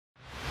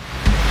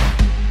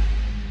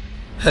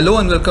Hello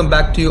and welcome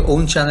back to your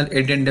own channel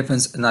Indian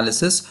Defense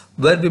Analysis,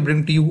 where we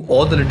bring to you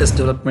all the latest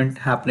development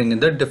happening in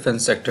the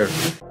defense sector.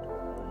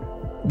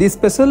 These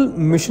special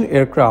mission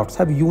aircrafts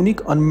have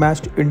unique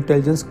unmatched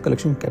intelligence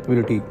collection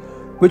capability,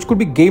 which could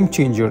be game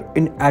changer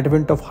in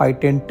advent of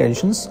heightened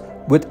tensions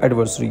with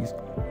adversaries.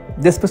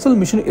 The special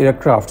mission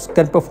aircrafts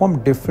can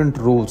perform different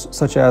roles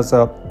such as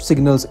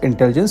signals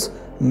intelligence,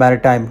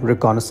 maritime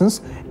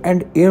reconnaissance,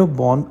 and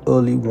airborne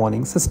early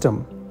warning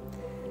system.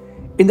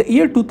 In the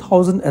year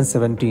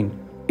 2017,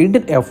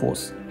 Indian Air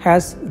Force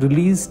has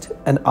released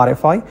an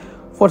RFI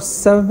for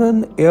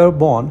 7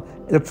 airborne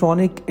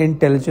electronic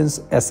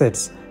intelligence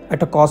assets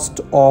at a cost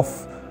of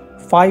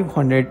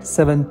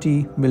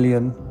 $570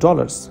 million.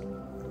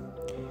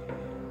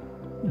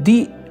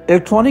 The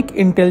electronic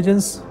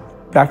intelligence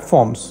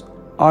platforms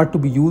are to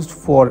be used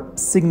for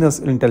signals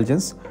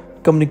intelligence,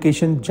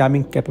 communication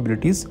jamming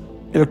capabilities,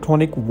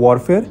 electronic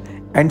warfare,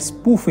 and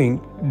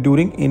spoofing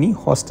during any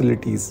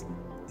hostilities.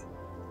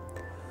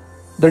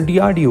 The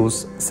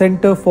DRDO's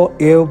Center for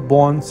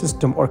Airborne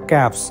System or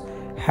CAPS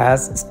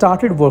has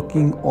started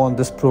working on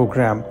this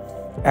program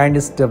and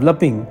is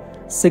developing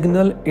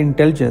signal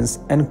intelligence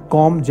and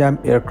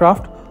COMJAM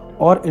aircraft,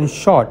 or in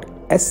short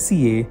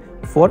SCA,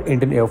 for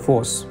Indian Air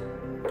Force.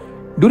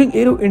 During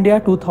Aero India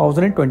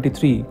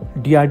 2023,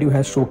 DRDO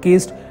has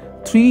showcased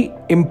 3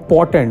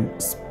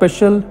 important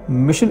special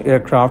mission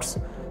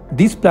aircrafts.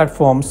 These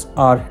platforms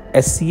are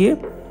SCA,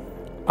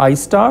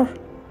 I-STAR,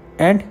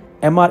 and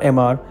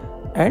MRMR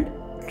and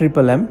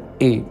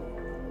MMA.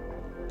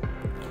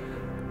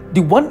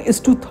 The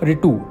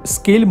 1:32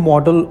 scale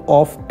model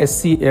of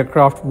SCA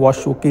aircraft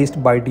was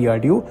showcased by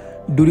DRDO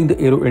during the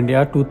Aero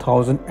India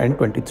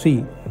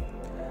 2023.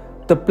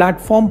 The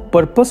platform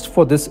purposed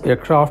for this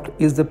aircraft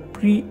is the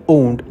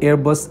pre-owned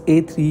Airbus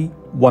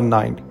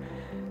A319.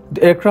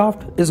 The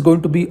aircraft is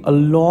going to be a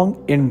long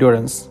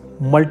endurance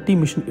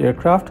multi-mission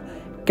aircraft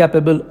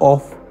capable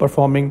of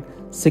performing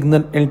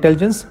signal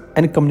intelligence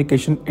and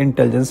communication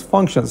intelligence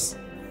functions.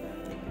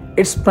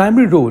 Its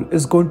primary role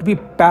is going to be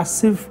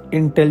passive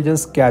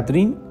intelligence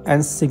gathering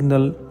and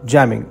signal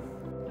jamming.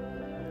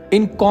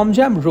 In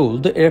COMJAM role,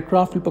 the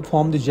aircraft will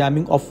perform the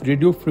jamming of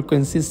radio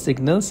frequency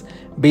signals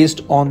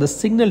based on the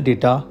signal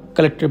data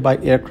collected by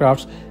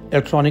aircraft's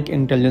electronic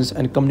intelligence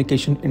and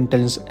communication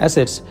intelligence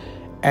assets,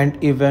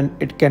 and even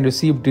it can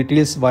receive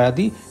details via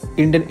the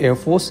Indian Air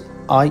Force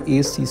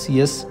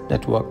IACCS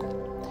network.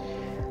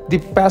 The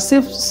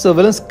passive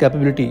surveillance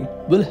capability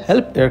will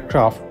help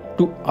aircraft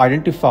to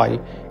identify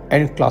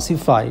and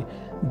classify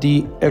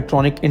the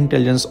electronic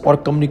intelligence or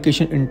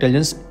communication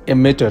intelligence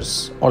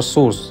emitters or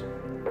source.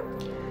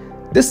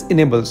 This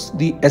enables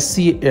the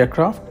SCA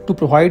aircraft to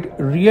provide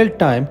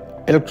real-time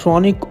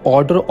electronic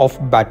order of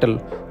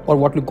battle, or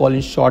what we call in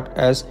short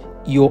as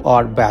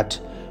EOR-BAT,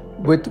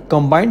 with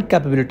combined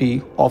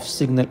capability of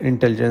signal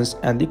intelligence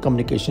and the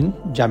communication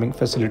jamming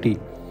facility.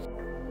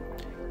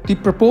 The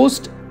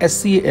proposed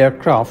SCA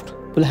aircraft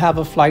will have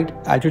a flight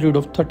altitude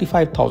of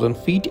 35,000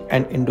 feet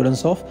and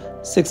endurance of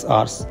 6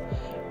 hours.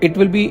 It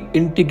will be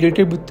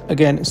integrated with,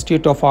 again,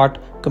 state-of-art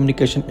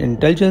communication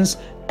intelligence,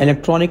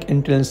 electronic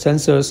intelligence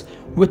sensors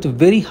with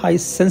very high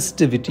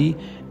sensitivity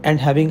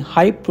and having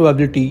high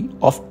probability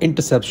of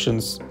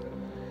interceptions.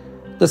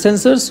 The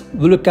sensors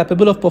will be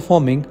capable of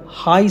performing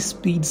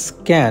high-speed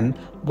scan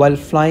while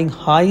flying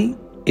high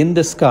in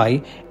the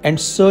sky and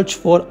search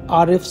for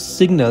RF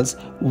signals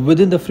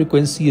within the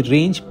frequency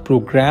range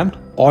programmed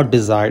or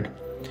desired.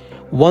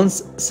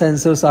 Once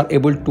sensors are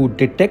able to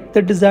detect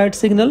the desired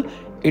signal,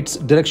 its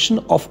direction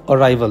of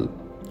arrival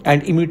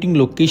and emitting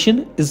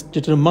location is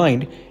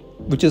determined,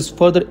 which is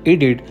further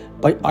aided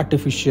by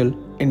artificial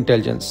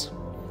intelligence.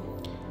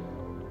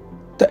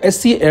 The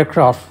SCA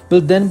aircraft will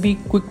then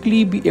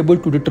quickly be able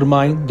to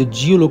determine the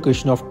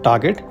geolocation of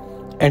target,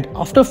 and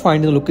after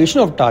finding the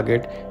location of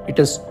target, it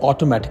is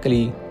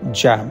automatically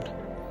jammed.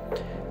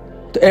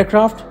 The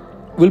aircraft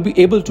will be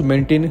able to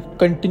maintain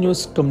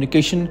continuous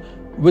communication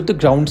with the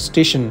ground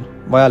station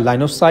via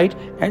line of sight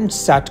and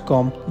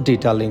SATCOM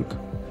data link.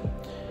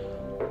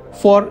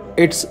 For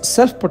its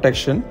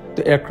self-protection,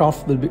 the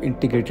aircraft will be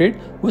integrated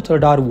with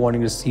radar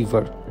warning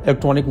receiver,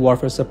 electronic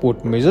warfare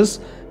support measures,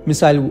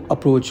 missile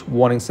approach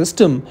warning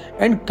system,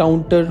 and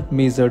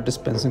countermeasure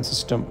dispensing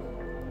system.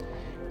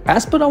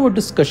 As per our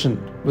discussion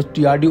with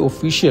DRDO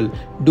official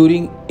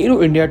during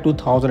Aero India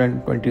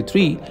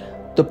 2023,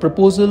 the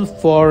proposal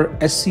for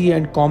SCA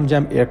and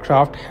COMJAM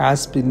aircraft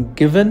has been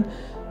given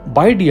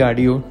by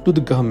DRDO to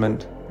the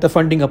government. The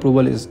funding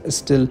approval is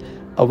still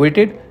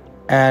awaited,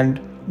 and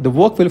the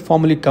work will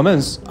formally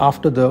commence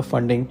after the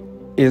funding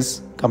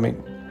is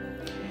coming.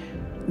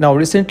 Now,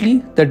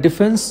 recently, the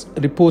defense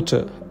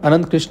reporter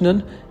Anand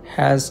Krishnan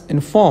has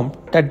informed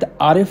that the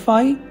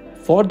RFI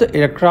for the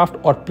aircraft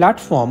or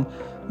platform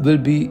will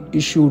be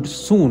issued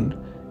soon,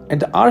 and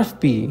the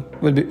RFP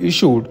will be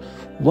issued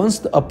once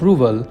the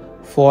approval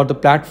for the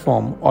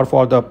platform or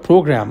for the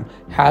program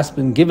has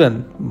been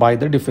given by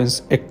the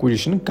Defense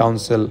Acquisition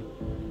Council.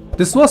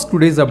 This was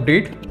today's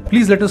update.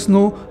 Please let us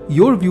know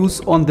your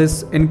views on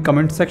this in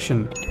comment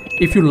section.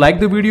 If you like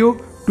the video,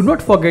 Do not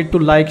forget to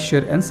like,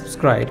 share and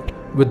subscribe.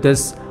 With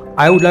this,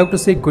 I would like to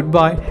say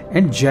goodbye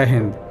and Jai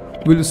Hind.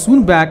 We'll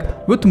soon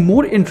back with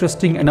more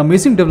interesting and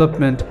amazing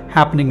development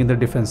happening in the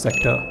defense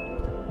sector.